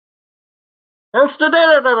What's the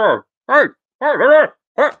dinner?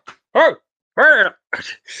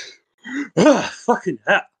 Hey, fucking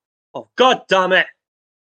hell. Oh, god damn it.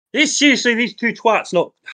 These two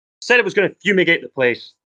twats said it was going to fumigate the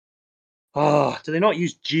place. Oh, do they not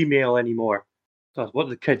use Gmail anymore? God, what are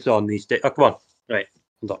the kids on these days? Oh, come on. Right,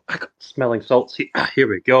 hold on. I got smelling salts here. Here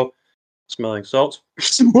we go. Smelling salts.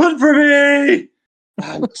 One for me!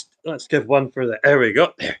 Let's give one for the... There we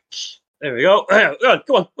go. There we go.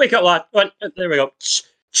 Come on, wake up, lad. Come on. There we go.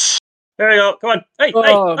 There we go. Come on. Hey.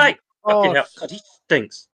 Fucking hell. God, he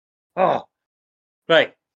stinks. Oh.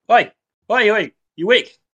 Right. Why? You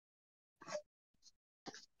wake?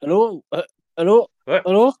 Hello? Hello? What?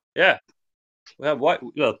 Hello? Yeah. Well, what?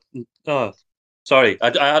 Well, sorry.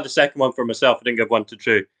 I had the second one for myself. I didn't give one to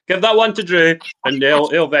Drew. Give that one to Drew, and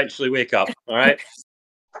he'll eventually wake up. All right?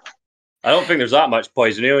 I don't think there's that much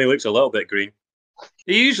poison. He only looks a little bit green.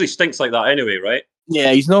 He usually stinks like that anyway, right?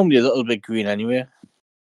 Yeah, he's normally a little bit green anyway.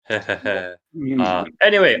 Anyway,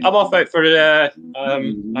 I'm off out for I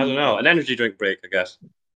don't know, an energy drink break, I guess.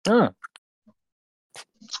 Oh.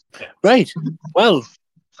 Right. Well,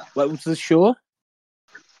 welcome to the show.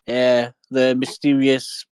 The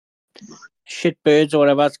mysterious shitbirds or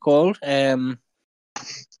whatever it's called. With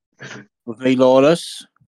me, Lawless.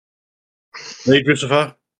 Hey,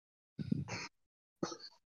 Christopher.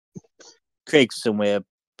 Craig's somewhere.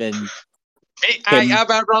 Then I am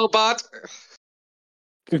a robot.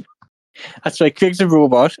 That's right, Craig's a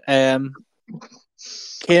robot. Kim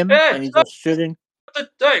and he's Australian.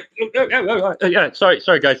 Yeah,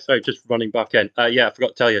 sorry guys, just running back in. Yeah, I forgot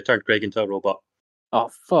to tell you, I turned Craig into a robot. Oh,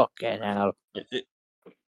 fucking hell.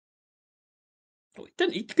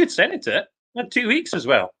 He could send it to it. Had 2 weeks as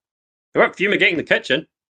well. They weren't fumigating the kitchen.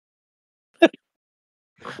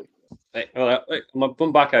 Hey, I'm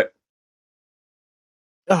going back out.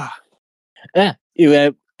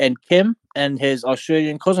 You and Kim and his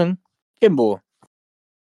Australian cousin, Kimbo.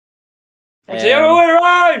 It's the other way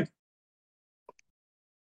around!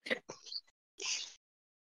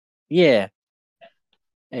 Yeah.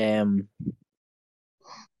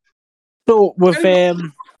 So with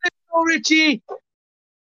Oh, Richy.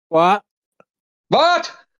 what? What?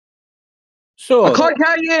 So I can't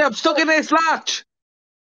hear you. I'm stuck in this latch.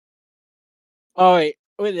 all right,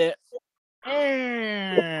 with it.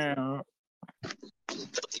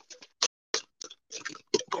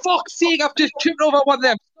 Fuck's sake, I've just tripped over one of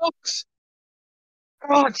them sucks.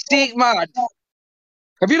 God's sake, man.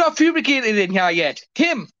 Have you not fumigated in here yet?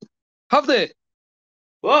 Kim, have they?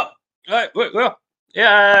 What? Well,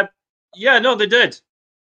 yeah, no, they did.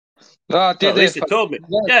 Oh, did At least he told me.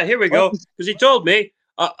 Yeah, here we go. Because he told me,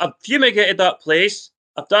 I've fumigated that place.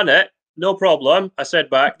 I've done it. No problem. I said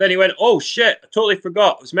back. Then he went, oh, shit, I totally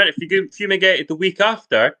forgot. It was meant to be fumigated the week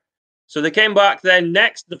after. So they came back then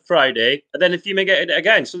the Friday, and then they fumigated it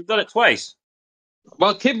again. So they've done it twice.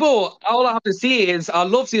 Well, Kimbo, all I have to say is I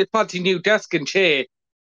love your fancy new desk and chair.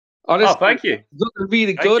 Honestly, thank you. Looking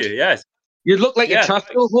really good. Thank you, yes. You look like a chat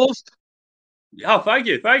show host. Oh, thank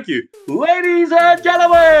you. Ladies and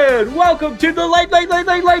gentlemen, welcome to the Late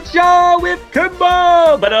Show with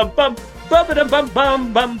Kimbo. Ba-dum-bum,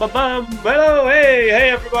 ba-ba-dum-bum-bum-bum-bum-bum. Hello,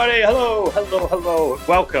 hey, everybody. Hello.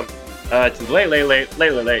 Welcome to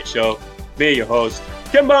the Late Show. Me, your host,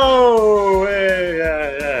 Kimbo. Hey,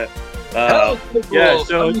 yeah. Hello,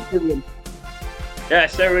 Kimbo.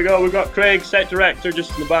 Yes, there we go. We've got Craig, set director,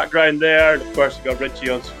 just in the background there. And of course, we've got Richy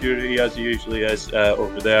on security, as he usually is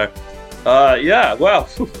over there. Yeah, well,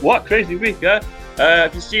 what crazy week, huh?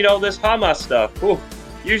 Have you seen all this Hamas stuff? Oh,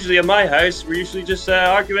 usually in my house, we're usually just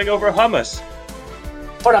arguing over hummus.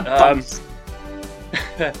 What a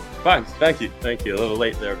Thanks, thank you. A little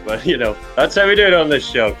late there, but you know, that's how we do it on this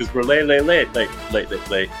show, because we're late.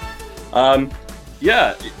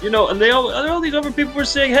 Yeah, you know, and all these other people were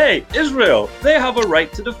saying, hey, Israel, they have a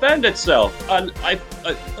right to defend itself. And I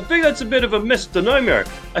think that's a bit of a misnomer.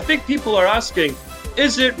 I think people are asking,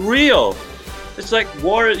 is it real? It's like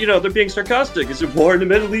war, you know, they're being sarcastic. Is it war in the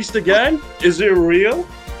Middle East again? Is it real?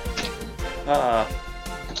 Yeah,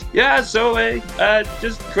 so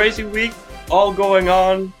just crazy week, all going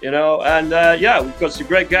on, you know, and yeah, we've got some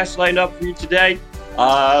great guests lined up for you today.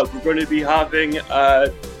 We're going to be having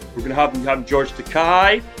George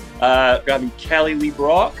Takei, we're having Kelly Lee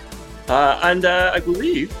Brock, and I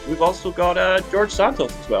believe we've also got George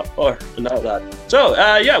Santos as well, or not that. So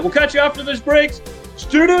yeah, we'll catch you after this break.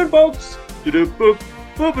 Stay tuned, folks. The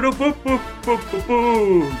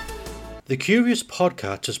Curious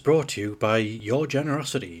Podcast is brought to you by your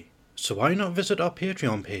generosity. So why not visit our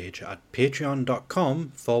Patreon page at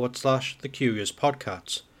patreon.com/The Curious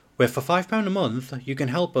Podcasts, where for £5 a month you can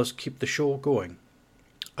help us keep the show going.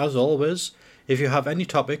 As always, if you have any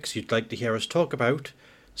topics you'd like to hear us talk about,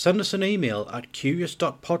 send us an email at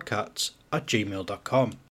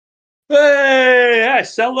curious.podcasts@gmail.com. Hey,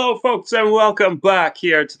 yes, hello, folks, and welcome back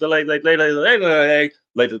here to the late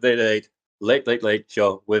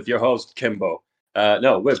show with your host Kimbo.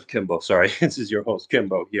 With Kimbo. Sorry, this is your host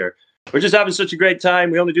Kimbo here. We're just having such a great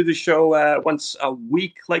time. We only do the show once a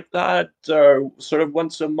week, like that, or sort of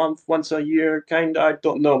once a month, once a year, kind of. I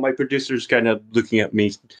don't know. My producer's kind of looking at me,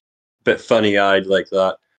 a bit funny-eyed, like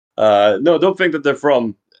that. No, don't think that they're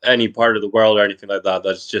from any part of the world or anything like that.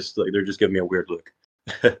 That's just like they're just giving me a weird look.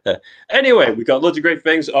 Anyway, we got loads of great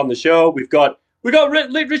things on the show. We got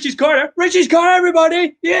Richy's Corner. Richy's Corner,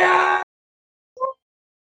 everybody! Yeah!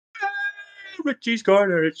 Richy's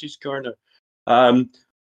Corner.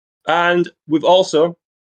 And we've also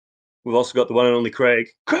got the one and only Craig.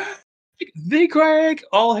 The Craig!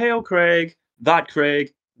 All hail Craig. That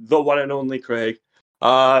Craig. The one and only Craig.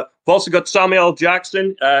 We've also got Samuel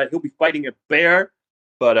Jackson. He'll be fighting a bear,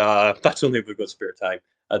 but that's only if we've got spare time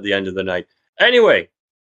at the end of the night. Anyway,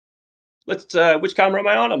 let's. Which camera am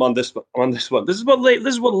I on? I'm on this one. This is what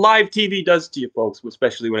live TV does to you, folks,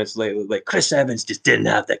 especially when it's late. Like Chris Evans just didn't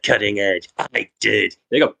have the cutting edge. I did.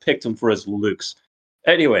 They got picked him for his looks.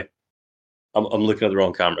 Anyway, I'm looking at the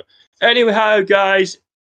wrong camera. Anyhow, guys,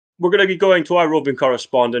 we're gonna be going to our roving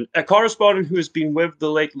correspondent, a correspondent who has been with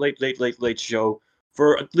the late show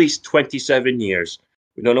for at least 27 years.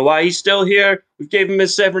 We don't know why he's still here. We've gave him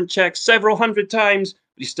his severance check several hundred times.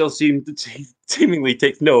 He still seemingly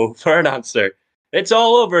takes no for an answer. It's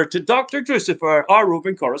all over to Dr. Drucifer, our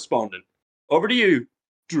roving correspondent. Over to you,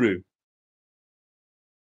 Drew.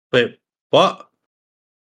 Wait, what?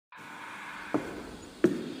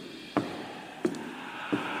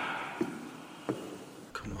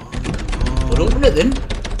 Come on. Well, open it then.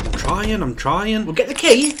 I'm trying. We'll get the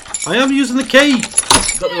key. I am using the key.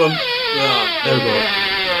 Got the one. Yeah, there we go.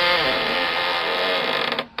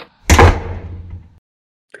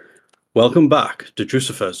 Welcome back to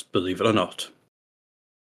Drucifer's Believe It or Not.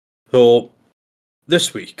 So,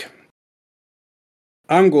 this week,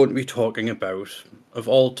 I'm going to be talking about, of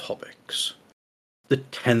all topics, the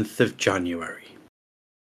 10th of January.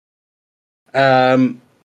 And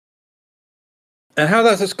how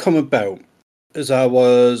that has come about is I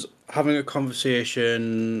was having a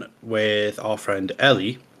conversation with our friend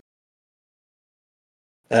Ellie.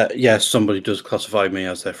 Yes, somebody does classify me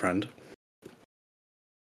as their friend.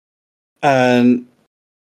 And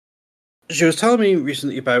she was telling me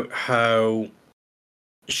recently about how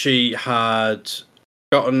she had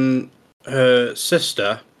gotten her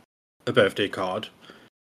sister a birthday card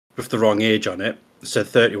with the wrong age on it. It said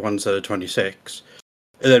 31 instead of 26.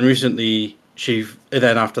 And then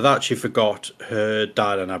after that, she forgot her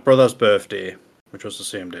dad and her brother's birthday, which was the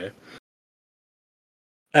same day.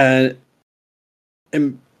 And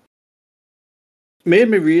it made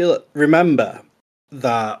me remember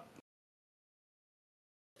that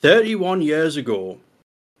 31 years ago,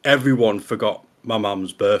 everyone forgot my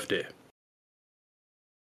mum's birthday,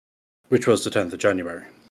 which was the 10th of January.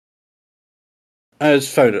 I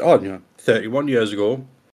just found it odd, 31 years ago,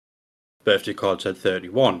 birthday card said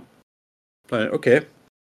 31. Like, okay.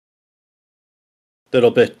 Little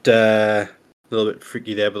bit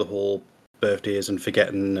freaky there with the whole birthdays and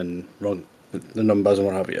forgetting and wrong the numbers and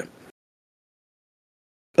what have you.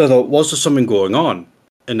 I thought, was there something going on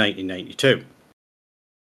in 1992?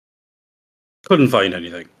 Couldn't find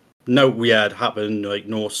anything. No weird happened, like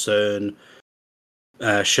no CERN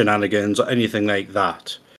shenanigans or anything like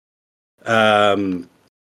that.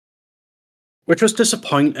 Which was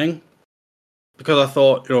disappointing because I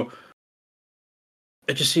thought,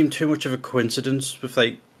 it just seemed too much of a coincidence with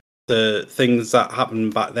like the things that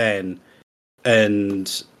happened back then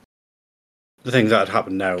and the things that had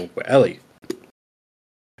happened now with Ellie. It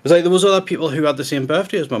was like there was other people who had the same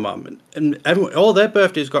birthday as my mum, and all their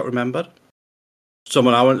birthdays got remembered.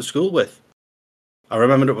 Someone I went to school with, I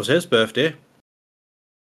remembered it was his birthday.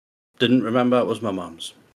 Didn't remember it was my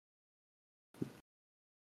mum's.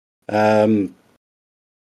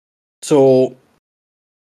 So,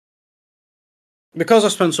 because I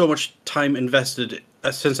spent so much time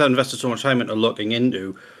since I invested so much time into looking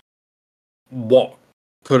into what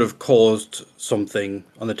could have caused something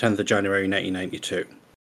on the 10th of January 1992,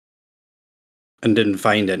 and didn't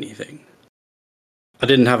find anything. I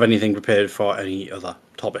didn't have anything prepared for any other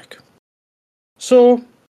topic. So,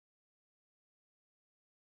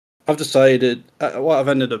 I've decided, what I've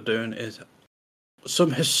ended up doing is some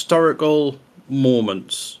historical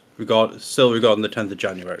moments still regarding the 10th of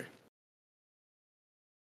January.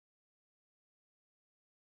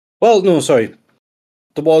 Well, no, sorry.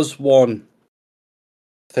 There was one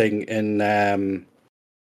thing in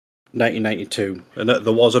 1992, and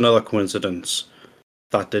there was another coincidence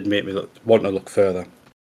that did make me want to look further.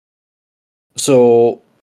 So,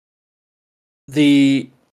 the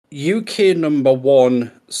UK number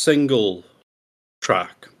one single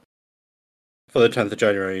track for the 10th of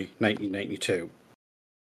January 1992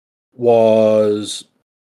 was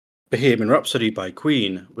Bohemian Rhapsody by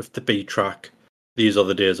Queen with the B track These Are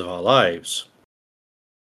the Days of Our Lives.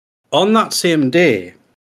 On that same day,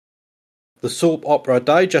 the Soap Opera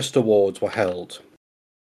Digest Awards were held.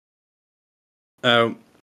 I'm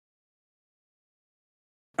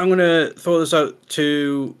going to throw this out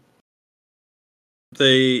to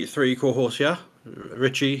the three co-hosts here,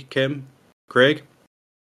 Richy, Kim, Craig.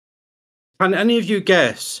 Can any of you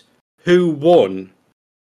guess who won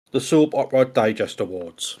the Soap Opera Digest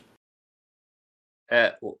Awards?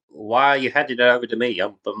 Why are you handing it over to me?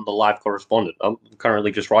 I'm the live correspondent. I'm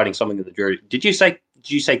currently just writing something in the jury. Did you say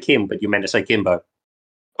Kim, but you meant to say Kimbo?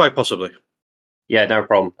 Quite possibly. Yeah, no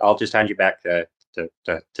problem. I'll just hand you back to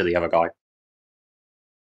the other guy.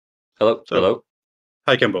 Hello? Hello?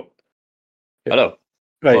 Hi, Kimbo. Hello.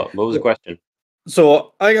 Right. What was the question?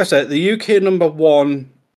 So, like I said, the UK number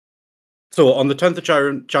one... So, on the 10th of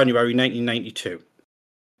January 1992,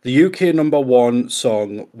 the UK number one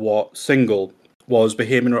single was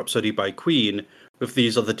Bohemian Rhapsody by Queen with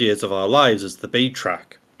These Are the Days of Our Lives as the B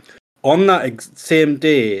track. On that same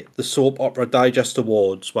day, the Soap Opera Digest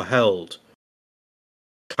Awards were held.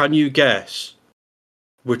 Can you guess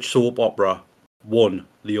which soap opera won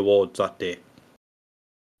the awards that day?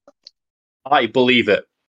 I believe it.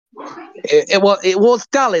 It was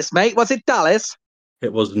Dallas, mate. Was it Dallas?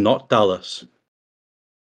 It was not Dallas.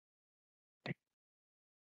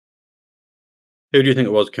 Who do you think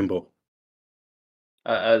it was, Kimbo?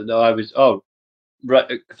 No, I was. Oh,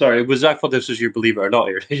 right. Sorry. I thought this was your believe it or not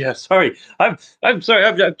here. Yeah. Sorry. I'm sorry.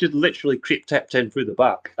 I've just literally tapped in through the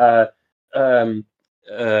back.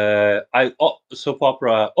 Soap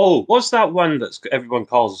opera. Oh, what's that one that everyone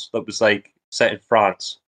calls that was like set in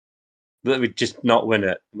France? That would just not win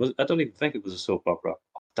it. I don't even think it was a soap opera.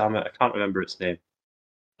 Oh, damn it, I can't remember its name.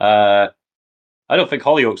 I don't think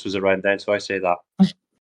Hollyoaks was around then, so I say that.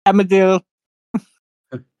 Emmerdale.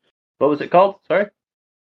 What was it called? Sorry?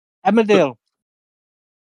 Emmerdale.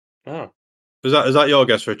 Oh. Is that your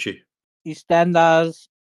guess, Richy? EastEnders.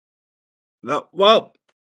 No, well,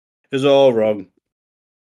 it's all wrong.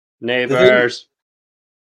 Neighbours.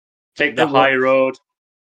 Take the high road.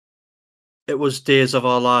 It was Days of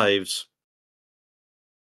Our Lives.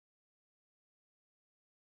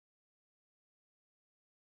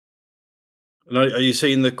 And are you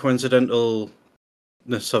seeing the coincidentalness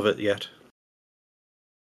of it yet?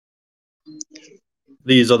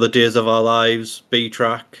 These Are the Days of Our Lives, B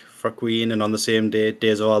track for Queen, and on the same day,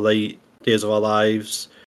 Days of Our Lives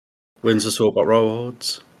wins the Soap Opera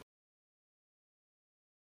Awards.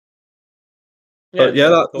 Yeah, but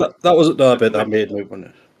yeah, that was the bit that made me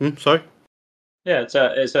wonder. Sorry? Yeah, it's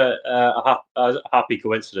a happy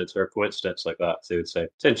coincidence or a coincidence like that, they would say.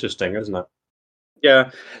 It's interesting, isn't it?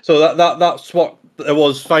 Yeah, so that's what it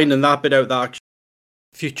was, finding that bit out that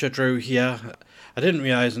Future Drew here. I didn't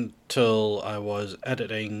realise until I was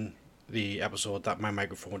editing the episode that my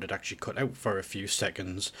microphone had actually cut out for a few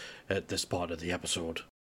seconds at this part of the episode.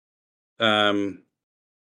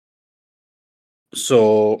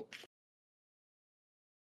 So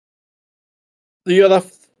the other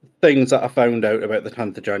things that I found out about the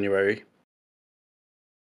 10th of January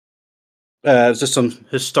is just some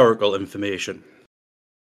historical information.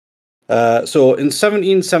 So in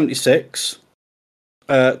 1776,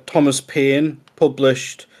 Thomas Paine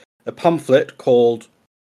published a pamphlet called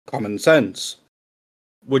Common Sense,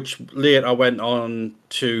 which later went on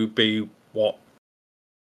to be what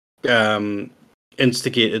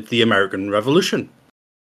instigated the American Revolution.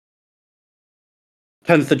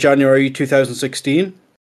 10th of January 2016,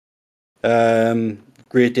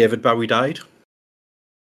 great David Bowie died.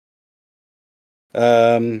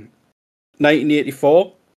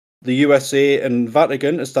 1984, the USA and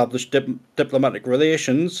Vatican established diplomatic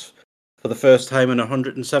relations for the first time in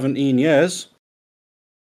 117 years.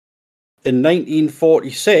 In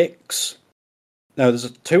 1946, now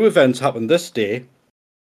there's two events happened this day.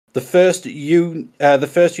 The first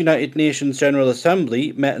United Nations General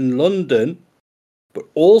Assembly met in London, but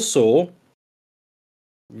also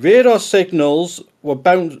radar signals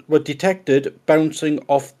were detected bouncing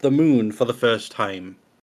off the moon for the first time,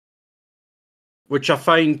 which I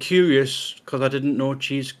find curious because I didn't know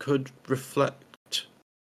cheese could reflect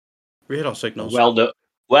radar signals.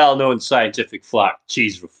 Well-known scientific fact: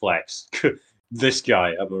 cheese reflects. This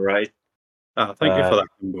guy, am I right? Thank you for that,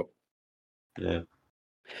 Kimbo. Yeah.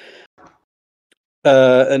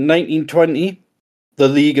 In 1920, the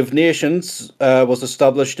League of Nations was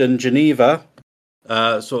established in Geneva,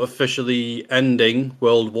 so officially ending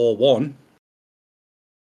World War One.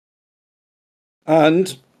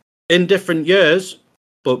 And in different years,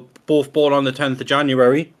 but both born on the 10th of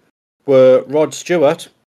January, were Rod Stewart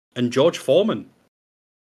and George Foreman.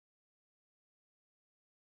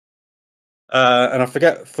 And I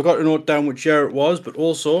forgot to note down which year it was, but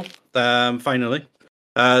also, finally,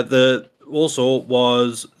 the also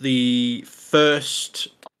was the first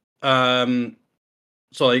oil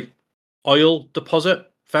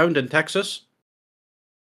deposit found in Texas.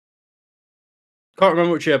 Can't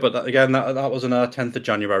remember which year, but that was in our 10th of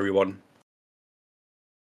January one.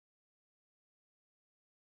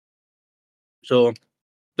 So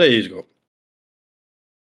there you go.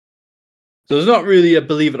 So there's not really a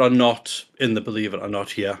believe it or not in the believe it or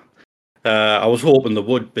not here. I was hoping there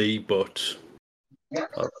would be, but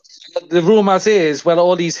the rumours is, well,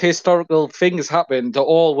 all these historical things happened.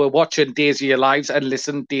 All were watching Days of Your Lives and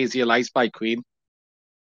listening to Days of Your Lives by Queen.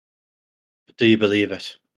 do you believe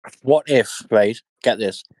it? What if, right? Get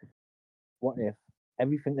this. What if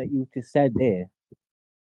everything that you just said there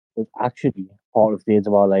was actually part of Days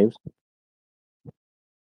of Our Lives?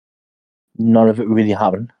 None of it really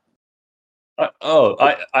happened.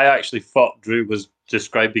 I actually thought Drew was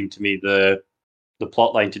describing to me the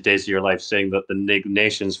plotline to Days of Your Life, saying that the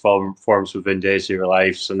nations forms within Days of Your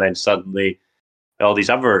Lives, and then suddenly all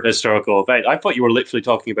these other historical events. I thought you were literally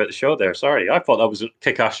talking about the show there. Sorry, I thought that was a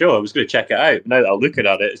kick-ass show. I was going to check it out. Now that I'm looking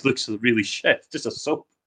at it, it looks really shit. Just a soap.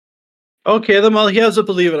 Okay, then, well, here's a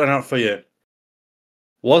believe it or not for you.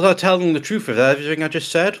 Was I telling the truth with everything I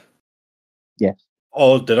just said? Yes.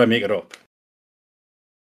 Or did I make it up?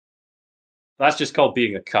 That's just called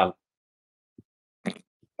being a cunt.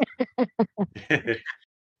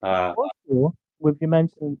 Also, with you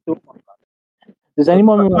mentioning does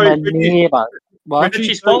anyone remember neighbours? What?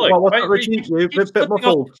 Richie's falling. What's Right, that, Richie? You're a bit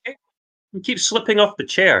muffled. You keep slipping off the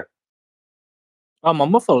chair. I'm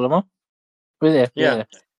on muffled, am I? Really? Yeah.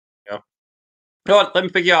 Come on, let me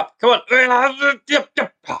pick you up. Come on.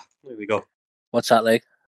 There we go. What's that like?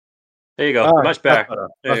 There you go. Ah, Much better.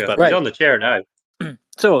 There you go. Right. He's on the chair now.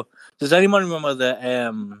 So, does anyone remember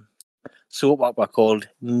the soap opera called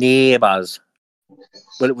Neighbours?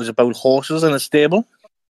 Well, it was about horses in a stable.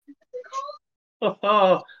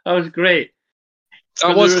 Oh, that was great.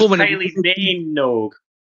 I was coming. Kylie's name, no,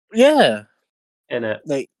 Yeah. in it.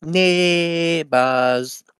 Like,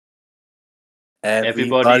 neighbours.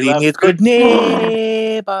 Everybody Everybody loves needs good good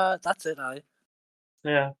neighbours. That's it, aye.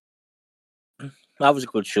 Yeah. That was a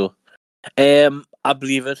good show. I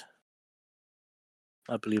believe it.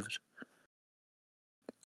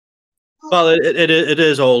 Well, it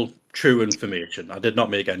is all true information. I did not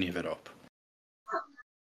make any of it up.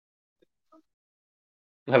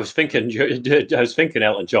 I was thinking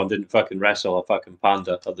Elton John didn't fucking wrestle a fucking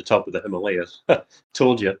panda at the top of the Himalayas.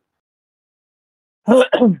 Told you. No,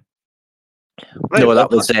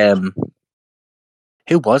 that was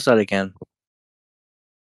who was that again?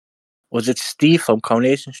 Was it Steve from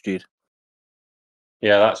Coronation Street?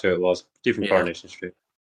 Yeah, that's who it was. Stephen Yeah. Coronation Street.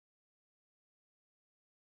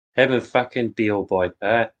 Him and fucking Beale Boy.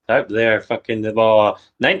 Out there, fucking the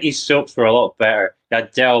 90s soaps were a lot better. You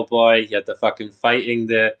had Del Boy, you had the fucking fighting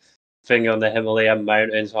the thing on the Himalayan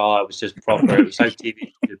mountains. Oh, it was just proper. It was how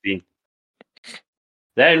TV should have been.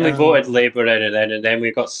 Then we voted Labour in, and then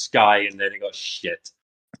we got Sky, and then it got shit.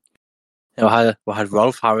 We had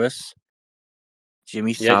Rolf Harris,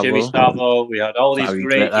 Jimmy Savile. Yeah, Jimmy Savile. We had all these Barry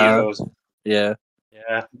great Glitter. heroes. Yeah,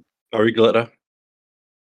 Yeah. Barry Glitter.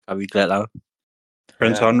 Barry Glitter.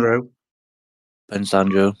 Prince Yeah. Andrew. Prince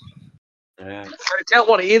Andrew. Yeah. Can I tell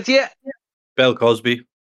what it is yet? Bill Cosby.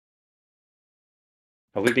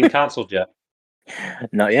 Have we been cancelled yet?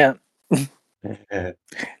 Not yet.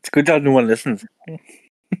 It's good that no one listens.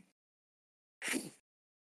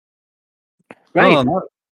 Right.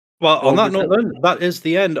 On that note, then, that is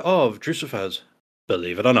the end of Drucifer's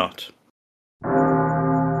Believe It or Not.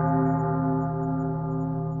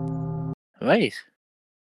 Right.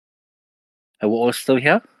 Are we all still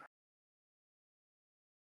here?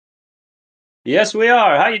 Yes, we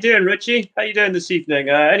are. How you doing, Richie? How you doing this evening?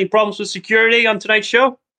 Any problems with security on tonight's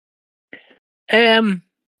show? I've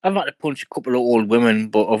had to punch a couple of old women,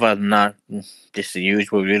 but other than that, just the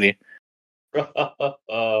usual, really.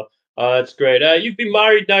 That's great. You've been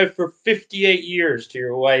married now for 58 years to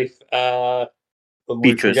your wife. We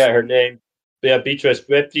Beatrice. forget her name. Yeah, Beatrice.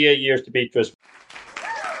 58 years to Beatrice.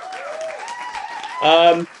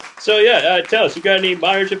 Tell us, you got any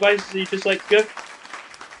marriage advice that you just like to give?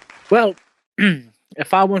 Well,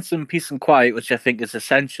 if I want some peace and quiet, which I think is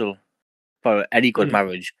essential for any good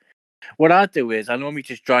marriage, what I do is I normally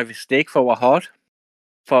just drive a stake for a heart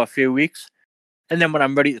for a few weeks, and then when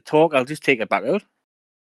I'm ready to talk, I'll just take it back out.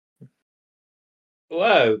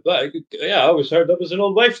 Wow, yeah, I always heard that was an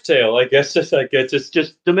old wife's tale. I guess it's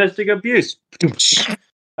just domestic abuse. No,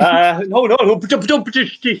 don't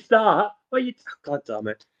that. God damn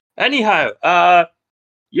it. Anyhow,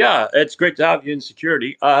 yeah, it's great to have you in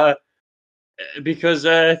security. Because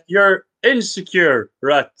you're insecure,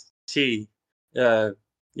 Ratty. Yeah,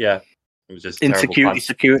 it was just a terrible Insecurity, pun.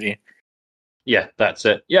 security. Yeah, that's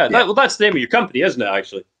it. Yeah, Yeah. That's the name of your company, isn't it?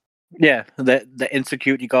 Actually. Yeah, the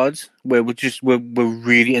insecurity gods, where we're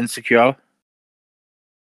really insecure.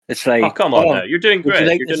 It's like, Oh, come on now. You're doing would you great.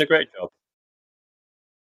 like You're this- doing a great job.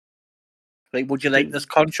 like, would you like this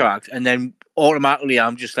contract? And then automatically,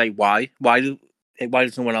 I'm just like, why? Why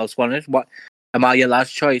does no one else want it? What am I your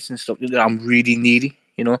last choice and stuff? I'm really needy,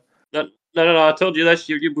 you know. No. I told you this.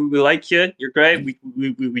 We like you. You're great.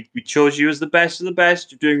 We chose you as the best of the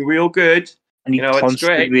best. You're doing real good. I need it's constant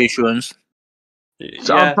great. reassurance.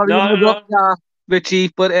 So I'm probably going to interrupt now,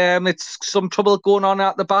 Richy, but it's some trouble going on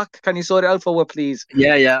at the back. Can you sort it out for me, please?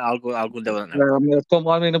 Yeah, I'll go down it now. I'm going to come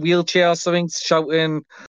on in a wheelchair or something, shouting,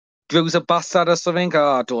 Drew's a bastard or something.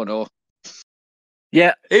 Oh, I don't know.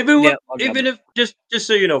 Yeah, Even yeah, if just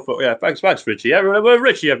so you know, thanks, Richy.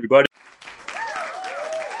 Richy, everybody.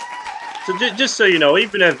 So just so you know,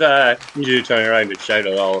 even if you do turn around and shout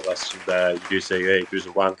at all of us, and you do say, "Hey, Drew's a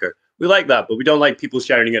wanker," we like that, but we don't like people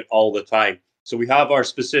shouting it all the time. So we have our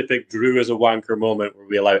specific Drew is a wanker moment where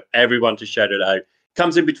we allow everyone to shout it out.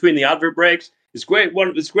 Comes in between the advert breaks. It's great.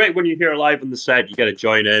 It's great when you hear live on the set. You get to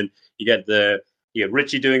join in. You get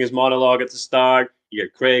Richy doing his monologue at the start. You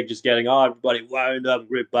get Craig just getting everybody wound up,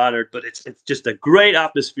 great banner. But it's just a great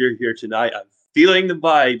atmosphere here tonight. I'm feeling the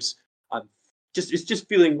vibes. It's just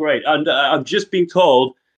feeling great. And I'm just being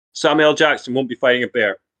told Samuel Jackson won't be fighting a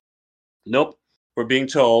bear. Nope. We're being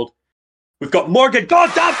told we've got Morgan.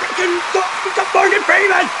 Goddamn we've got Morgan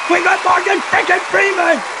Freeman. We got Morgan freaking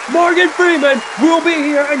Freeman. Morgan Freeman will be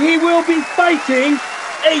here and he will be fighting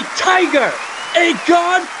a tiger. A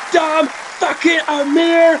goddamn fucking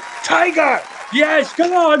Amir tiger. Yes,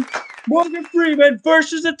 come on. Morgan Freeman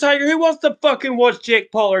versus a tiger. Who wants to fucking watch Jake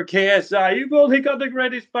Paul or KSI? You've only got the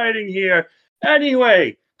greatest fighting here.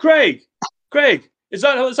 Anyway, Craig, is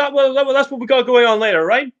that's what we got going on later,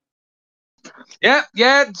 right? Yeah.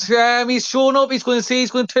 He's showing up. He's going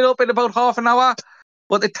to turn up in about half an hour.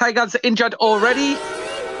 But the tiger's injured already.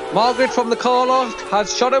 Margaret from the car loft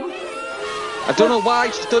has shot him. I don't know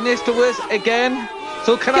why she's done this to us again.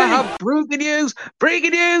 So can I have breaking news?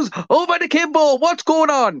 Breaking news over to Kimbo. What's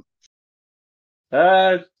going on?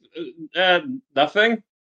 Nothing.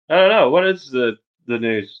 I don't know. What is the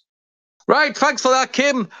news? Right, thanks for that,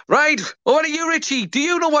 Kim. Right, over to you, Richy. Do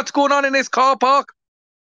you know what's going on in this car park?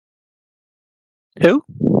 Who?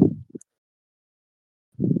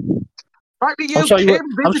 Right to you, I'm sorry. Kim.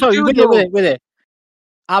 I'm sorry. With it.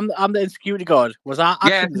 I'm the insecurity guard. Was I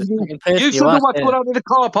actually the second person you should know what's going on in the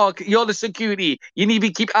car park. You're the security. You need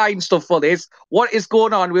to keep eyeing stuff for this. What is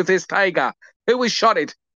going on with this tiger? Who has shot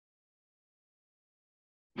it?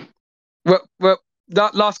 Well,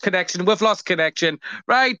 that lost connection. We've lost connection.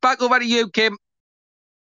 Right, back over to you, Kim.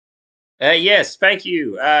 Yes, thank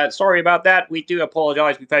you. Sorry about that. We do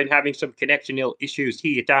apologise. We've been having some connection issues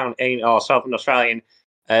here down in our Southern Australian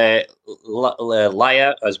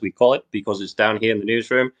layer, as we call it, because it's down here in the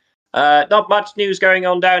newsroom. Not much news going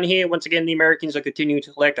on down here. Once again, the Americans are continuing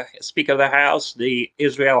to elect a Speaker of the House. The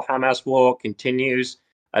Israel-Hamas war continues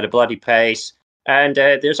at a bloody pace. And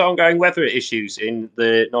there's ongoing weather issues in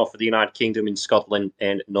the north of the United Kingdom, in Scotland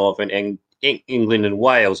and northern England and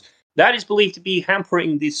Wales. That is believed to be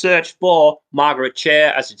hampering the search for Margaret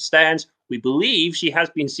Chair as it stands. We believe she has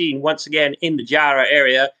been seen once again in the Jarrah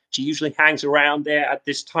area. She usually hangs around there at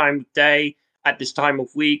this time of day, at this time of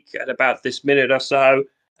week, at about this minute or so,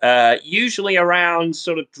 usually around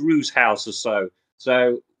sort of Drew's house or so.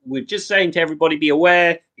 So we're just saying to everybody, be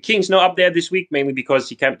aware. The King's not up there this week, mainly because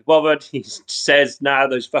he can't be bothered. He says now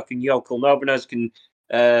those fucking yokel Northerners can...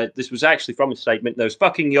 this was actually from a statement. Those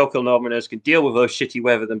fucking yokel Northerners can deal with those shitty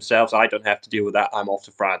weather themselves. I don't have to deal with that. I'm off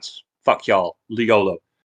to France. Fuck y'all. Liolo.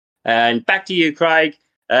 And back to you, Craig.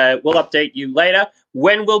 We'll update you later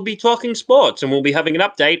when we'll be talking sports, and we'll be having an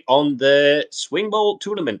update on the Swing Bowl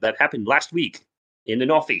tournament that happened last week in the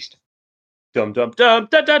Northeast. Dum dum dum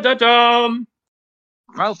da da da dum.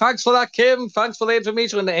 Well, thanks for that, Kim. Thanks for the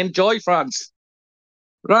information and enjoy France.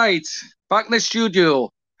 Right, back in the studio.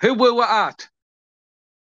 Who were we at?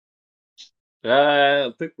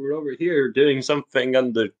 I think we're over here doing something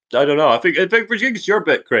under. I don't know. I think it's your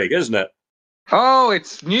bit, Craig, isn't it? Oh,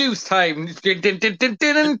 it's news time. Din, din, din, din,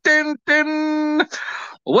 din, din, din.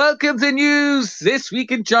 Welcome to news this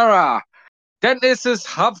week in Jara. Dentists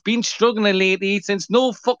have been struggling lately since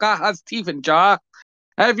no fucker has teeth in Jara.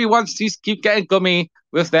 Everyone's teeth keep getting gummy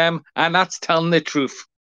with them, and that's telling the truth.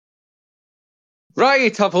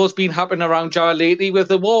 Riots have also been happening around Jara lately with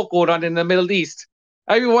the war going on in the Middle East.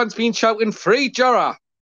 Everyone's been shouting, "Free Jara!"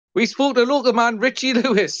 We spoke to local man Richy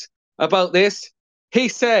Lewis about this. He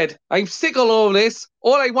said, "I'm sick of all this.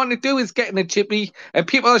 All I want to do is get in a chippy, and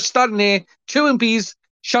people are standing there chewing bees,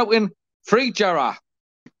 shouting, 'Free Jara!'"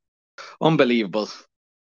 Unbelievable.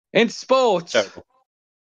 In sports, Terrible.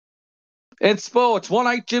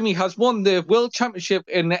 One-Eyed Jimmy has won the World Championship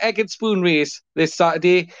in the Egg and Spoon race this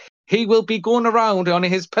Saturday. He will be going around on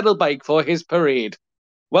his pedal bike for his parade.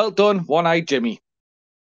 Well done, One-Eyed Jimmy.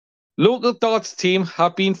 Local darts team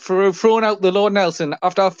have been thrown out the Lord Nelson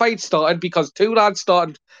after a fight started because two lads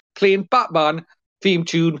started playing Batman theme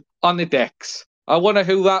tune on the decks. I wonder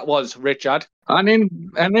who that was, Richard. And in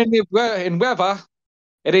weather,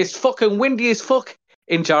 it is fucking windy as fuck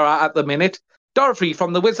in Jara at the minute. Dorothy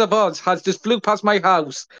from the Wizard of Oz has just flew past my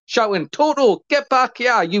house, shouting, "Toto, get back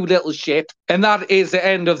here, you little shit." And that is the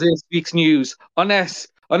end of this week's news. Unless,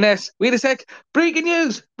 wait a sec, breaking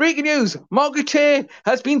news, Margaret Chair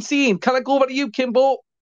has been seen. Can I go over to you, Kimbo?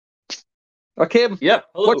 Kim? Yep.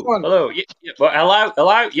 Hello. Which one? Hello. Yep. Well,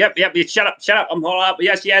 hello. Yep. You shut up. I'm all up.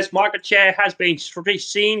 Yes. Margaret Chair has been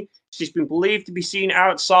seen. She's been believed to be seen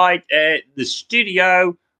outside the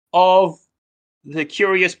studio of the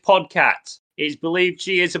Curious Podcats. It is believed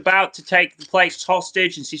she is about to take the place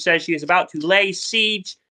hostage, and she says she is about to lay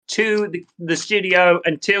siege to the studio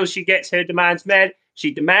until she gets her demands met.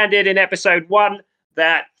 She demanded in episode 1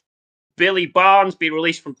 that Billy Barnes be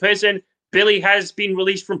released from prison. Billy has been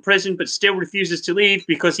released from prison but still refuses to leave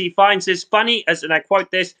because he finds this funny, and I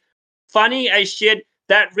quote this, "funny as shit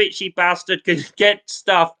that Richy bastard can get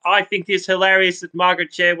stuff. I think it's hilarious that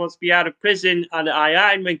Margaret Chair wants to be out of prison, and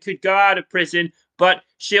Iron Man could go out of prison, but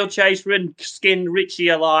she'll chase and skin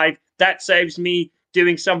Richy alive. That saves me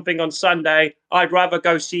doing something on Sunday. I'd rather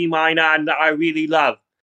go see my nan that I really love."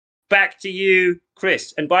 Back to you,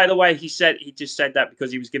 Chris. And by the way, he just said that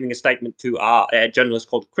because he was giving a statement to our journalist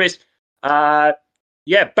called Chris.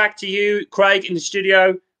 Back to you, Craig, in the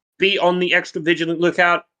studio. Be on the extra vigilant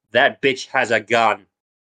lookout. That bitch has a gun.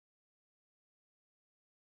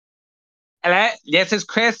 Hello, this is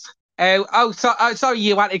Chris. Sorry,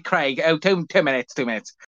 you wanted Craig. 2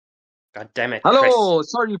 minutes. God damn it, Hello,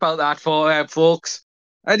 Chris. sorry about that, folks.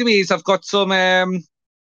 Anyways, I've got some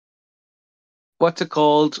what's it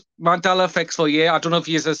called? Mandela effects for you. I don't know if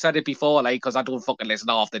you said it before, because I don't fucking listen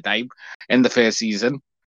half the time in the first season.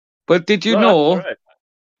 But did you know Right.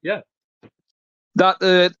 Yeah. that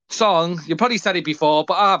the song? You probably said it before,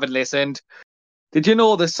 but I haven't listened. Did you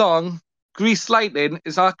know the song "Greased Lightning"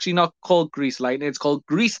 is actually not called "Greased Lightning"? It's called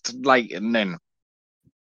 "Greased Lightning."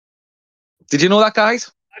 Did you know that,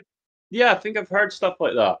 guys? Yeah, I think I've heard stuff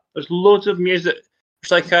like that. There's loads of music. It's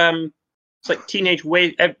like Teenage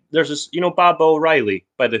Waste. There's this, Baba O'Reilly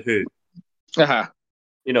by The Who. Uh-huh.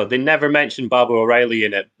 They never mention Baba O'Reilly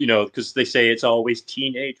in it, because they say it's always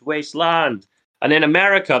Teenage Wasteland. And in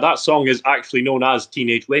America, that song is actually known as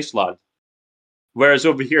Teenage Wasteland. Whereas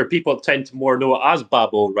over here, people tend to more know it as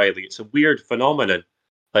Baba O'Reilly. It's a weird phenomenon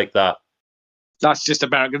like that. That's just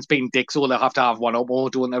Americans being dicks, so they have to have one up more,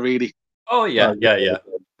 don't they, really? Oh, yeah.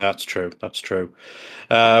 That's true. With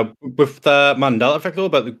the Mandela effect, though,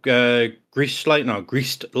 about the greased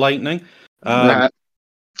lightning.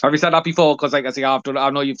 Have you said that before? Because, like I say, I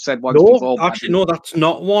know you've said once no, before. Actually, no, that's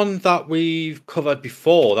not one that we've covered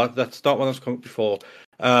before. That's not one that's come up before.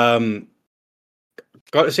 Got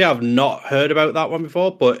to say, I've not heard about that one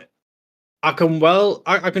before, but I can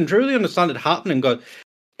truly understand it happening. God,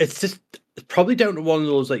 it's probably down to one of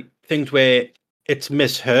those things where it's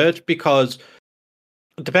misheard because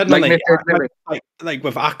depending on like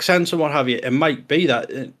with accents and what have you, it might be that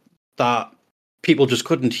people just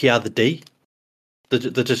couldn't hear the D.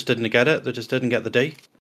 They just didn't get it. They just didn't get the D.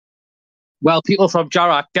 Well, people from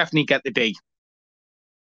Jara definitely get the D.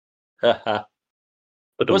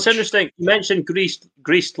 What's interesting, you mentioned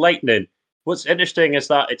greased lightning. What's interesting is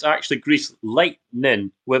that it's actually greased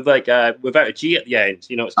lightning with without a G at the end. It's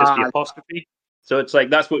just the apostrophe. So it's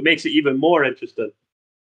that's what makes it even more interesting.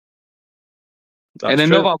 And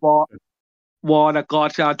another one I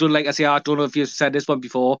got, I don't know if you said this one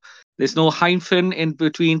before. There's no hyphen in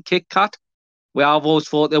between Kit Kat, where I've always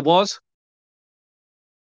thought there was.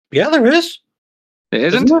 Yeah, there is. There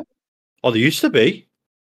isn't? Oh, there used to be.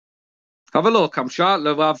 Have a look. I'm sure.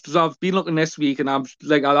 Look, I've been looking this week, and I'm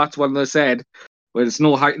like, that's one that said where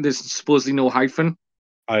there's supposedly no hyphen.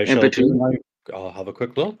 I shall do. I'll have a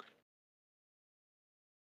quick look.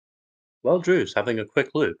 Well, Drew's having a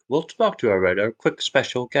quick look. We'll talk to our quick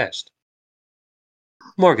special guest,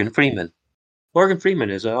 Morgan Freeman. Morgan Freeman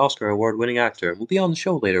is an Oscar award-winning actor and will be on the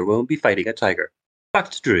show later when we'll be fighting a tiger.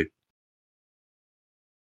 Back to Drew.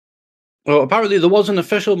 Well, apparently there was an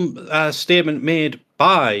official statement made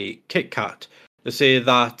by Kit Kat to say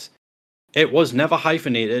that it was never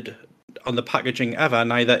hyphenated on the packaging ever,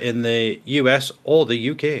 neither in the US or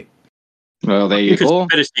the UK. Well, there you go.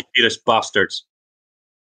 Conspiracy theorist bastards.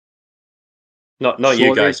 Not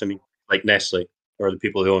you guys. I mean, like Nestle or the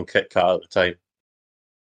people who owned Kit Kat at the time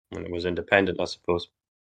when it was independent, I suppose.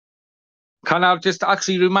 Can I just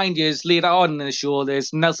actually remind you, later on in the show,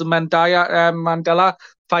 there's Nelson Mandela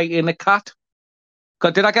fighting a cat.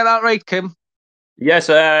 Did I get that right, Kim? Yes,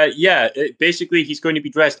 basically, he's going to be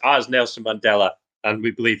dressed as Nelson Mandela, and we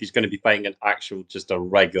believe he's going to be fighting just a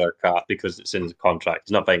regular cat because it's in his contract.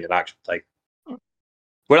 He's not fighting an actual tiger.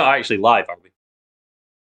 We're not actually live, are we?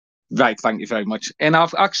 Right, thank you very much. And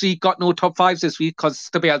I've actually got no top fives this week because,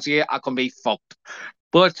 to be honest with you, I can be fucked.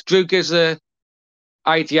 But Drew gives a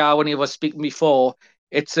idea when he was speaking before.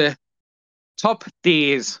 It's a top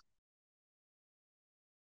days.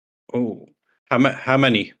 Oh, how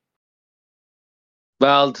many?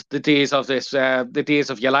 Well, the days of the days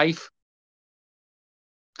of your life.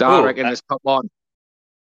 I reckon is top one.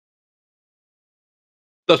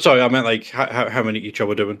 Oh, sorry, I meant like how many each are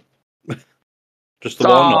we doing? Just the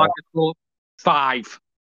one? Or? 5.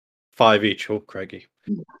 5 each. Oh, Craigie.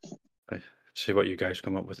 Let's see what you guys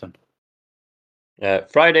come up with then.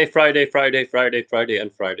 Friday, and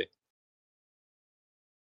Friday.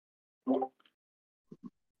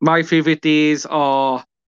 My favourite days are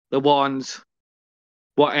the ones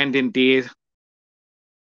what end in days.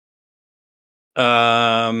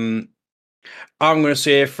 I'm going to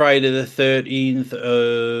say Friday the 13th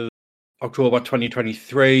of October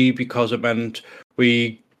 2023 because it meant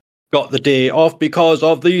we got the day off because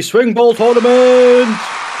of the swing ball tournament.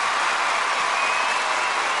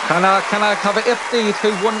 Can I have an update? Who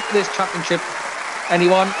won this championship?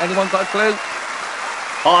 Anyone got a clue?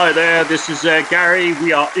 Hi there, this is Gary.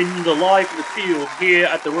 We are in the field here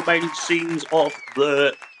at the remaining scenes of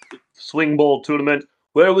the swing ball tournament,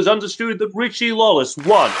 where it was understood that Richy Lawless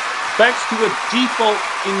won. Thanks to a default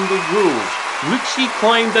in the rules, Richy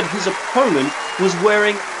claimed that his opponent was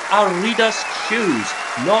wearing Adidas shoes,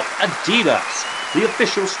 not Adidas, the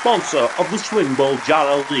official sponsor of the Swing Ball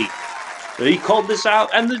Jara League. He called this out,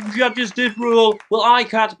 and the judges did rule, well, I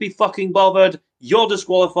can't be fucking bothered. You're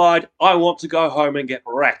disqualified. I want to go home and get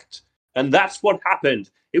wrecked. And that's what happened.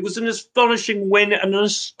 It was an astonishing win and an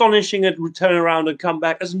astonishing turnaround and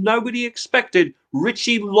comeback, as nobody expected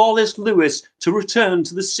Richy Lawless Lewis to return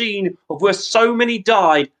to the scene of where so many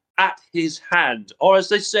died at his hand, or as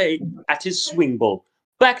they say, at his swing ball.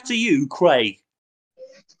 Back to you, Craig.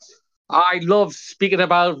 I love speaking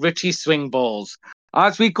about Richy swing balls.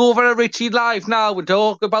 As we go over to Richy live now, we'll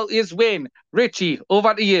talk about his win. Richy,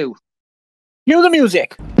 over to you. Cue the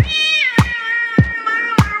music.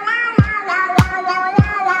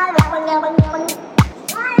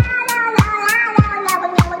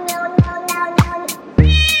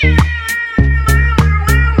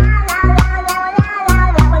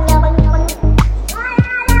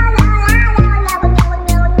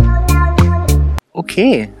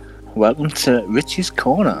 Okay, welcome to Richy's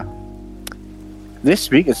Corner.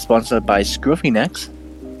 This week is sponsored by Scruffy Necks.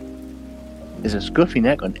 There's a Scruffy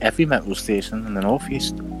Neck on every metro station in the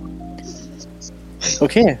northeast.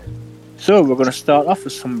 Okay, so we're going to start off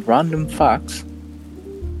with some random facts.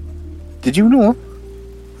 Did you know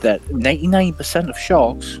that 99% of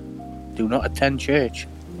sharks do not attend church?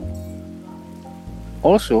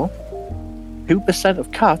 Also, 2%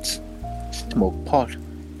 of cats smoke pot.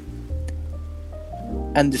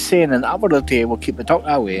 And the saying an apple a day will keep the doctor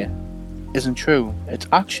away isn't true. It's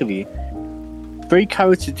actually 3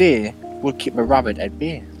 carrots a day will keep a rabbit at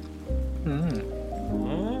bay.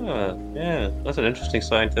 Yeah, that's an interesting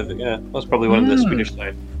scientific. Yeah, that's probably one of the Swedish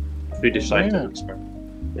scientific experiments.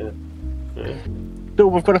 Yeah. So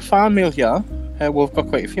we've got a fan mail here. We've got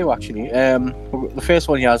quite a few actually. The first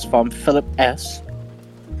one here is from Philip S.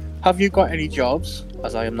 Have you got any jobs?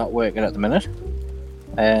 As I am not working at the minute.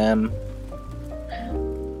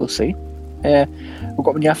 We'll see. We've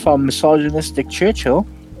got one here from Misogynistic Churchill.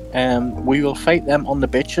 We will fight them on the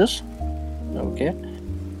bitches. Okay.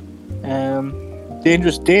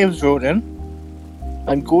 Dangerous Dave's wrote in.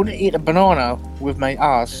 I'm going to eat a banana with my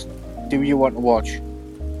ass. Do you want to watch?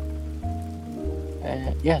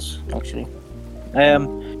 Yes, actually.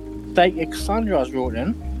 Like Sandra's wrote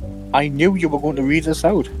in, I knew you were going to read this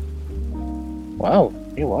out. Wow,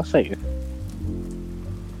 you was, thank you.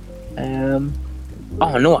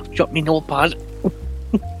 Oh no, I've dropped me notepad.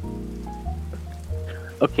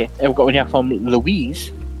 Okay, I've got one here from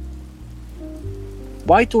Louise.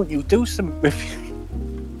 Why don't you do something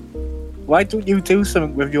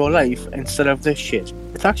with your life instead of this shit?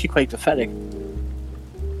 It's actually quite pathetic.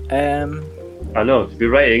 I know, to be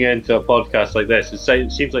writing into a podcast like this, it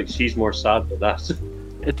seems like she's more sad than that.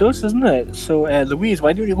 It does, doesn't it? So, Louise,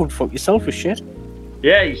 why don't you go and fuck yourself for shit?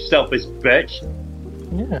 Yeah, you selfish bitch.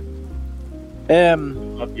 Yeah.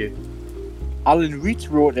 Love you. Alan Reed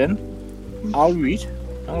wrote in. I'll read,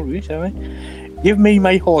 anyway. Give me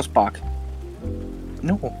my horse back.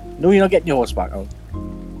 No, you're not getting your horse back, Alan.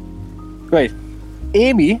 Right.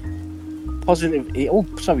 Amy, positive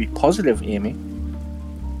Amy,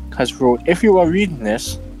 has wrote, if you are reading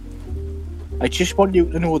this, I just want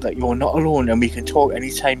you to know that you're not alone and we can talk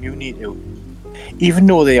anytime you need to. Even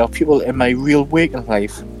though there are people in my real waking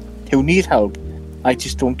life who need help, I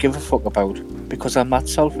just don't give a fuck about because I'm not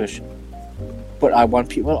selfish. But I want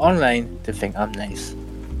people online to think I'm nice.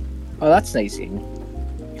 Oh, that's nice, Amy.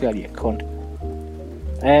 Clearly a cunt.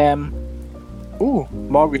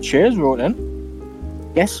 Margaret Chair wrote in.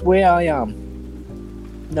 Guess where I am?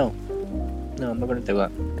 No, I'm not going to do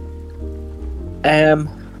that.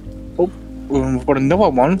 We've got another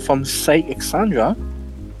one from Psychic Sandra.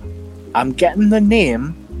 I'm getting the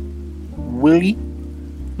name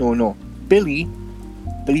Billy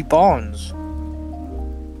Barnes.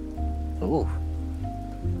 Oh.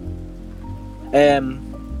 And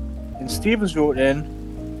Stevens wrote in,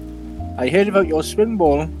 I heard about your swing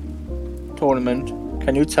ball tournament.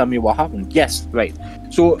 Can you tell me what happened? Yes, right.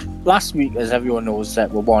 So last week, as everyone knows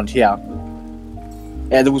that we weren't here,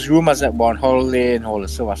 there was rumours that we're on holiday and all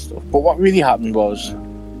this other stuff. But what really happened was,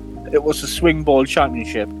 it was the swing ball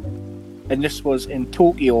championship, and this was in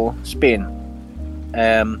Tokyo, Spain.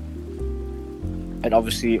 And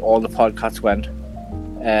obviously all the podcasts went.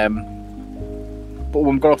 But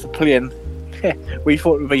when we got off the plane, we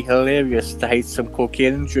thought it would be hilarious to hide some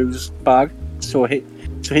cocaine in Drew's bag. So he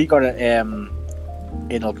got an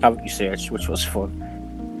anal cavity search, which was fun.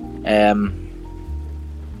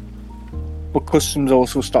 But customs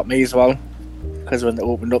also stopped me as well, because when they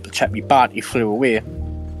opened up to check me bag, he flew away.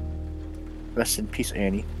 Rest in peace,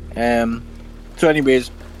 Ernie. So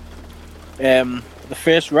anyways, the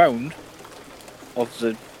first round of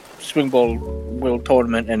the swing ball world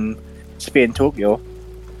tournament in Spain, Tokyo,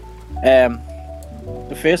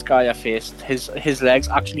 the first guy I faced, his legs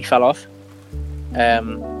actually fell off,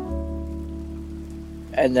 and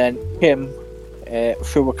then him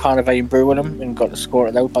threw a can of iron brew on him and got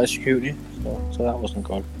escorted out by security. So that wasn't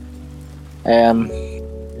good.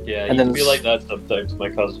 Yeah, you can be like that sometimes, my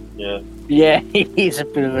cousin. Yeah. Yeah, he's a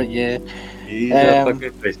bit of a He's a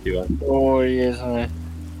fucking feisty one. Oh, yes.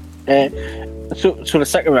 So the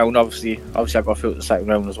second round, obviously I got through the second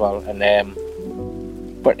round as well, and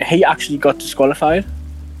but he actually got disqualified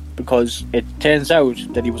because it turns out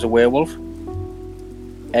that he was a werewolf.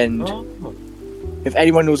 And if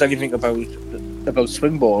anyone knows anything about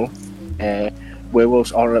swing ball,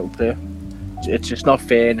 werewolves are allowed to play. It's just not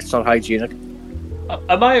fair and it's not hygienic.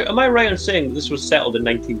 Am I right in saying this was settled in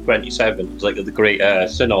 1927? It was like the great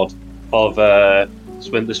synod of the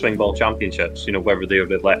swing ball championships. You know, whether they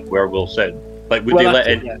would let werewolves in. Like, would they let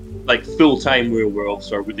in like full-time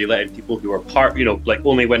werewolves, or would they let in people who are part? You know, like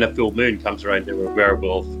only when a full moon comes around they were a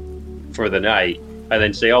werewolf for the night, and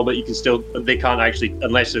then say, oh, but you can still. They can't actually,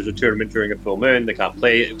 unless there's a tournament during a full moon, they can't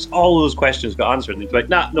play. It was all those questions got answered, and they'd be like,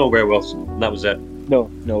 nah, no werewolves, and that was it. No,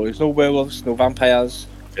 there's no werewolves, no vampires.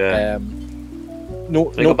 Yeah.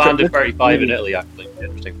 No. They got banned at 35 in Italy. Actually,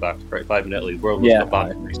 interesting fact. 35 in Italy. The world was got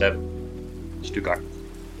banned at 37. Stuttgart.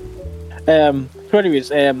 So anyways,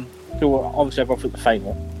 so obviously I got through the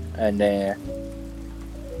final, and I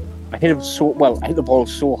hit him I hit the ball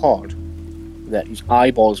so hard that his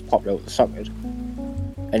eyeballs popped out the socket,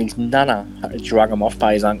 and his nana had to drag him off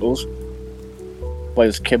by his ankles,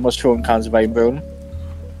 whilst Kim was throwing cans of iron brown.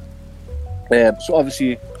 So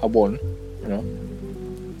obviously I won, you know.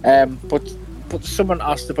 But someone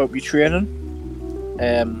asked about me training.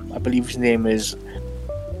 I believe his name is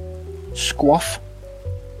Squaff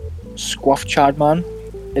Chadman.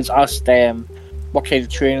 It's asked what kind of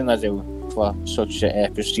training I do for such a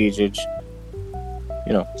prestigious,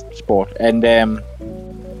 you know, sport. And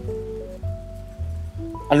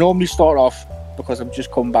I normally start off, because I'm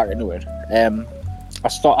just coming back into it. I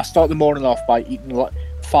start the morning off by eating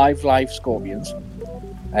 5 live scorpions.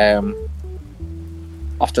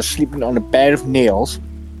 after sleeping on a bed of nails.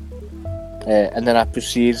 And then I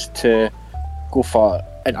proceeded to go for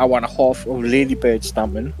an hour and a half of ladybird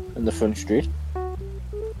stamping in the front street.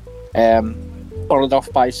 Followed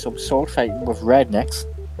off by some sword fighting with rednecks.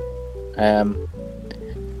 And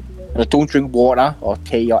I don't drink water or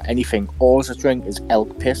tea or anything. All I drink is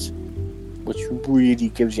elk piss, which really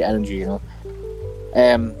gives you energy, you know.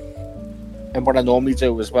 And what I normally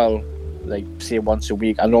do as well, like say once a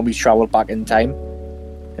week, I normally travel back in time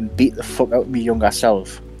and beat the fuck out of my younger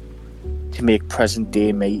self to make present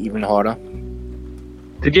day me even harder.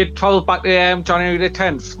 Did you travel back to January the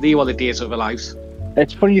 10th? The other days of our lives.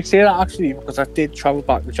 It's funny you say that actually, because I did travel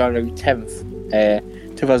back to January 10th,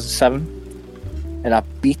 2007, and I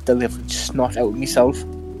beat the living snot out of myself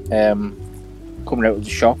coming out of the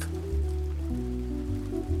shop.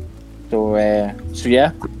 So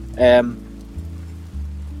yeah,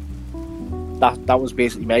 that was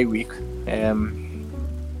basically my week.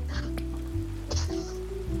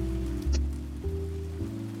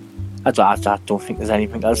 I don't think there's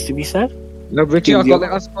anything else to be said. No, Richy, I've got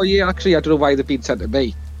letters for you. Actually, I don't know why they've been sent to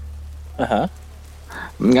me. Uh-huh.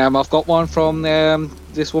 I've got one from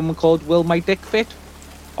this woman called Will My Dick Fit.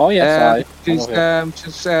 Oh yes, she's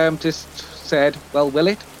just said, "Well, will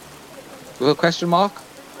it?" With a question mark.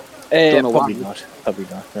 Probably not.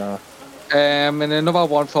 No. And another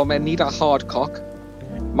one from Anita Hardcock.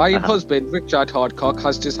 My husband, Richard Hardcock,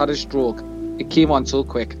 has just had a stroke. It came on so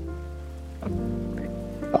quick.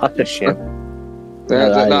 That's a shame.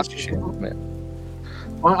 That's a shame, mate.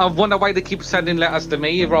 I wonder why they keep sending letters to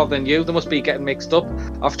me rather than you. They must be getting mixed up.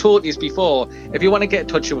 I've told you this before. If you want to get in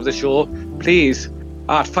touch with the show, please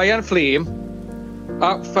at fireandflame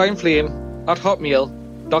at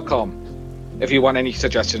hotmail.com if you want any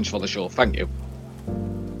suggestions for the show. Thank you.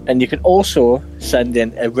 And you can also send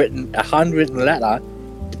in a handwritten letter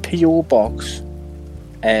to P.O. Box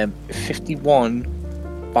 51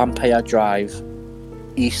 Vampire Drive,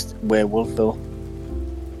 East Werewolfville.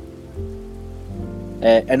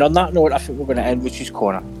 And on that note, I think we're going to end Richy's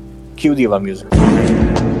Corner. Cue the other music.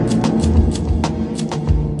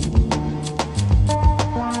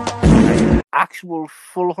 Actual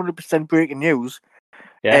full 100% breaking news.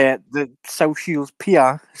 Yeah. The South Shields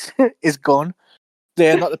Pier is gone.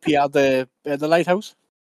 They're not the pier, the lighthouse.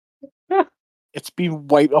 It's been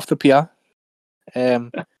wiped off the pier.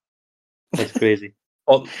 That's crazy.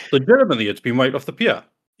 Oh, legitimately, it's been wiped off the pier.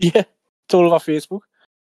 Yeah, it's all over Facebook.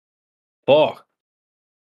 Fuck.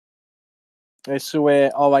 So,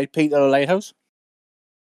 R.I.P. to the lighthouse.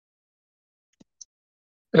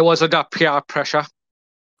 It was under PR pressure.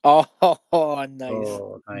 Oh, nice.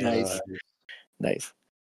 Oh, Nice.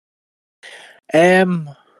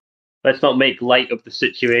 Let's not make light of the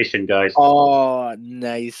situation, guys. Oh,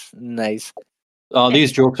 nice. Oh,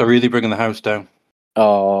 these jokes are really bringing the house down.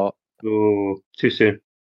 Oh, Too soon.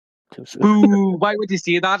 Boo! Why would you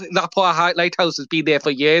say that? That poor lighthouse has been there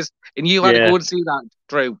for years, and you had to go and see that,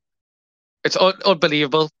 Drew. It's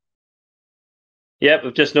unbelievable. Yep,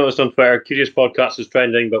 I've just noticed on Twitter, Curious Podcast is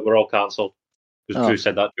trending, but we're all cancelled. Because Drew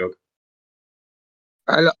said that joke.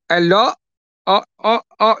 Hello?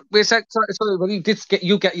 Wait a sec. Sorry, well, you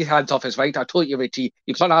get your hands off us, right? I told you, Richy,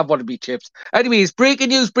 you can't have one of me chips. Anyways, breaking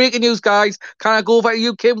news, guys. Can I go over to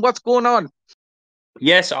you, Kim? What's going on?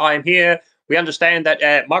 Yes, I'm here. We understand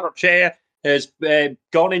that Margaret Chair has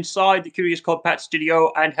gone inside the Curious Podpat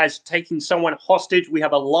studio and has taken someone hostage. We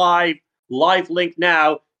have a live link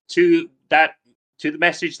now to the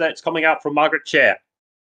message that's coming out from Margaret Chair.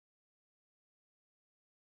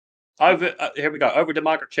 Here we go. Over to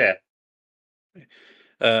Margaret Chair.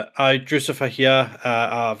 I, Drusifer here.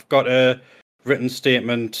 I've got a written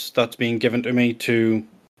statement that's been given to me to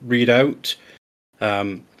read out.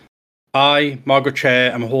 I, Margaret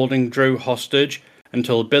Chair, am holding Drew hostage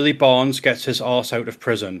until Billy Barnes gets his arse out of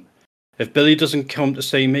prison. If Billy doesn't come to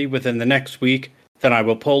see me within the next week, then I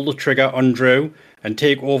will pull the trigger on Drew and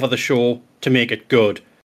take over the show to make it good,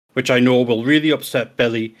 which I know will really upset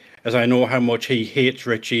Billy, as I know how much he hates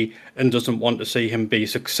Richy and doesn't want to see him be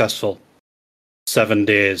successful. 7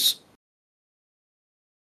 days.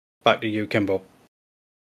 Back to you, Kimbo.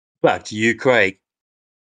 Back to you, Craig.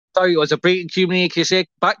 Sorry, it was a breaking communication.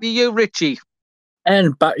 Back to you, Richy.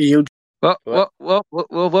 And back to you. What?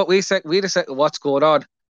 Wait a second. What's going on?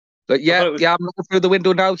 But yeah, I'm looking through the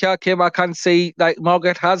window now here, Kim. I can see like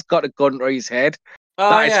Margaret has got a gun to his head. Oh,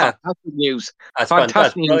 that is yeah. fantastic news. That's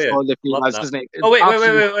fantastic news brilliant. for the females, Love isn't it? Oh,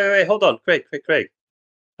 wait. Hold on. Craig.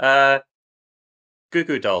 Goo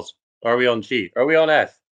Goo Dolls. Are we on G? Are we on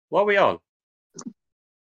F? What are we on?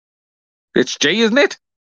 It's G, isn't it?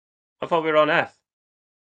 I thought we were on F.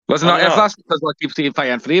 Wasn't I that don't know. last because we keep saying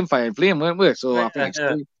fire and flame, weren't we? So I think it's Yeah.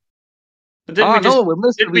 true. But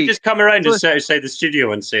Didn't we just come around and sit outside the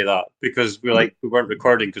studio and say that because we weren't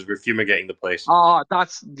recording because we're fumigating the place?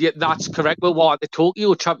 That's correct. We won the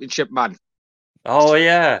Tokyo Championship, man. Oh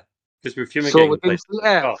yeah, because we're fumigating the place.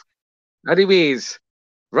 Oh. Anyways,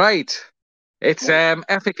 right. It's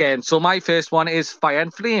F again. So my first one is fire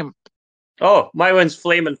and flame. Oh, my one's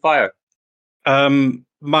flame and fire.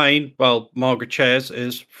 Mine, well, Margaret Chairs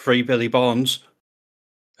is Free Billy Bonds.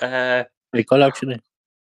 Pretty cool, actually.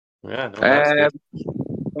 Yeah, no, that's good.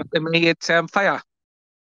 But to me, it's fire.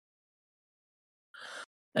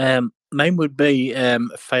 Mine would be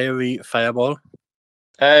Fiery Fireball.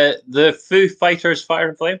 The Foo Fighters Fire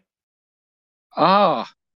and Flame.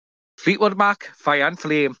 Fleetwood Mac, fire and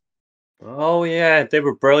flame. Oh yeah, they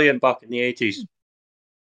were brilliant back in the 80s.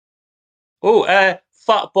 Oh,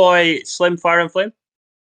 Fat Boy Slim Fire and Flame.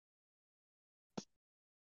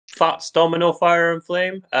 Fats Domino Fire and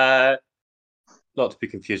Flame. Not to be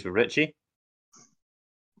confused with Richy.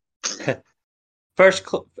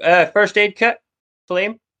 First Aid Kit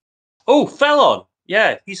Flame. Oh, Fellon.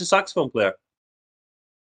 Yeah, he's a saxophone player.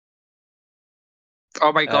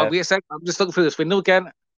 Oh my God, wait a sec. I'm just looking through this window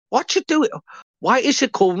again. What you doing? Why is she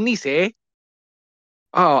calling me, say?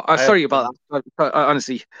 Sorry about that.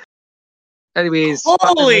 Honestly. Anyways.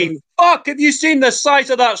 Holy fuck, have you seen the size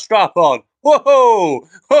of that strap on? Whoa!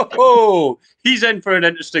 Whoa! He's in for an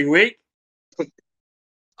interesting week.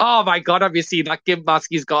 Oh my God, have you seen that gimp mask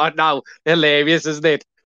he's got now? Hilarious, isn't it?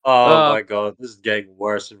 Oh my God, this is getting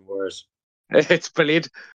worse and worse. It's brilliant.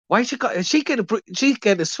 Why is she getting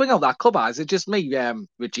a swing out that cupboard? Is it just me,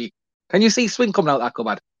 Richy? Can you see swing coming out that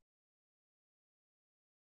cupboard?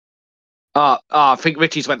 I think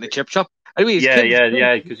Richie's went to the chip shop. Anyways,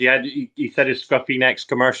 yeah, because he said his Scruffy Necks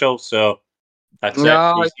commercial, so that's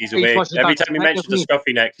it. He's away. Every time he mentions the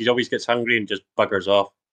Scruffy Necks, he always gets hungry and just buggers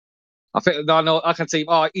off. I think I can see.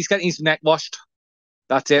 Oh, he's getting his neck washed.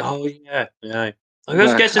 That's it. Oh yeah. He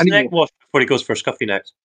always gets his neck washed before he goes for Scruffy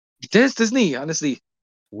Necks. He does, doesn't he? Honestly.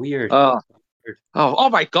 Weird. Oh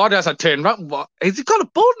my God! As I turn around, what? Has he got a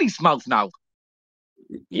bone in his mouth now?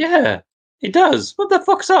 Yeah, he does. What the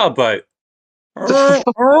fuck's that about? Shut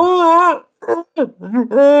up,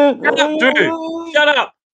 Drew! Shut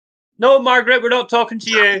up! No, Margaret, we're not talking to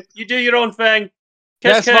you. You do your own thing.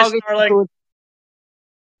 Kiss, darling.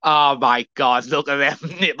 Oh my God! Look at them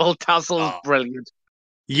nipple tassels. Brilliant.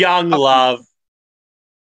 Young love.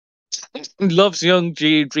 Loves young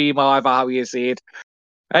dream, however how you say it.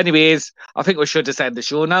 Anyways, I think we should just end the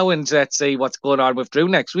show now and let's see what's going on with Drew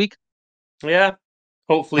next week. Yeah.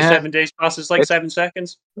 Hopefully 7 days passes like 7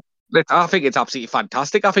 seconds. I think it's absolutely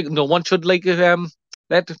fantastic. I think no one should let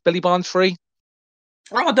Billy Bonds free.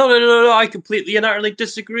 Oh, no. I completely and utterly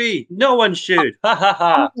disagree. No one should. Ha ha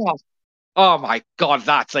ha. Oh my God,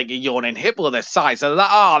 that's like a yawning hippo the size of that.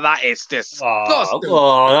 Oh, that is disgusting.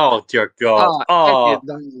 Oh dear God.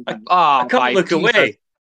 I can't look away.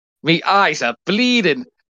 My eyes are bleeding.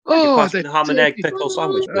 Oh, the ham and egg pickle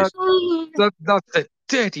sandwich, please. That's the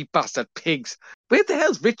dirty bastard pigs. Where the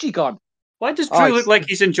hell's Richy gone? Why does Drew look like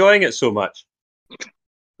he's enjoying it so much?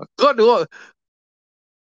 God, no.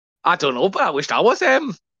 I don't know, but I wish I was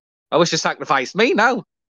him. I wish you sacrificed me now.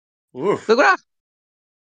 Oof. Look at that.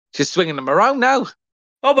 She's swinging them around now.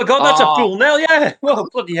 Oh my God, that's a full nail, yeah. Well,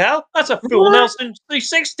 bloody hell. That's a full Nelson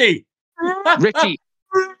 360. Richy,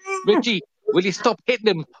 will you stop hitting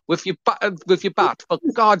him with your bat? For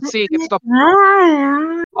God's sake, stop.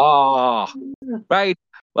 Right.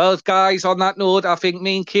 Well, guys, on that note, I think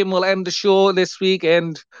me and Kim will end the show this week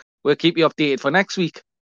and we'll keep you updated for next week.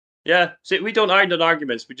 Yeah, see, we don't iron on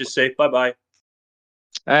arguments. We just say bye-bye.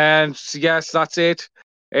 And yes, that's it.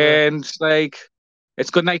 And it's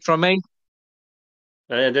good night from me.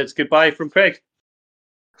 And it's goodbye from Craig.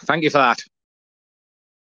 Thank you for that.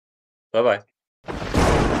 Bye-bye.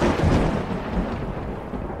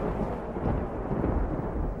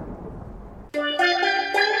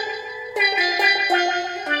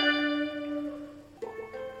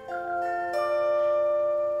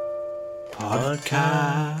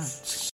 Podcats.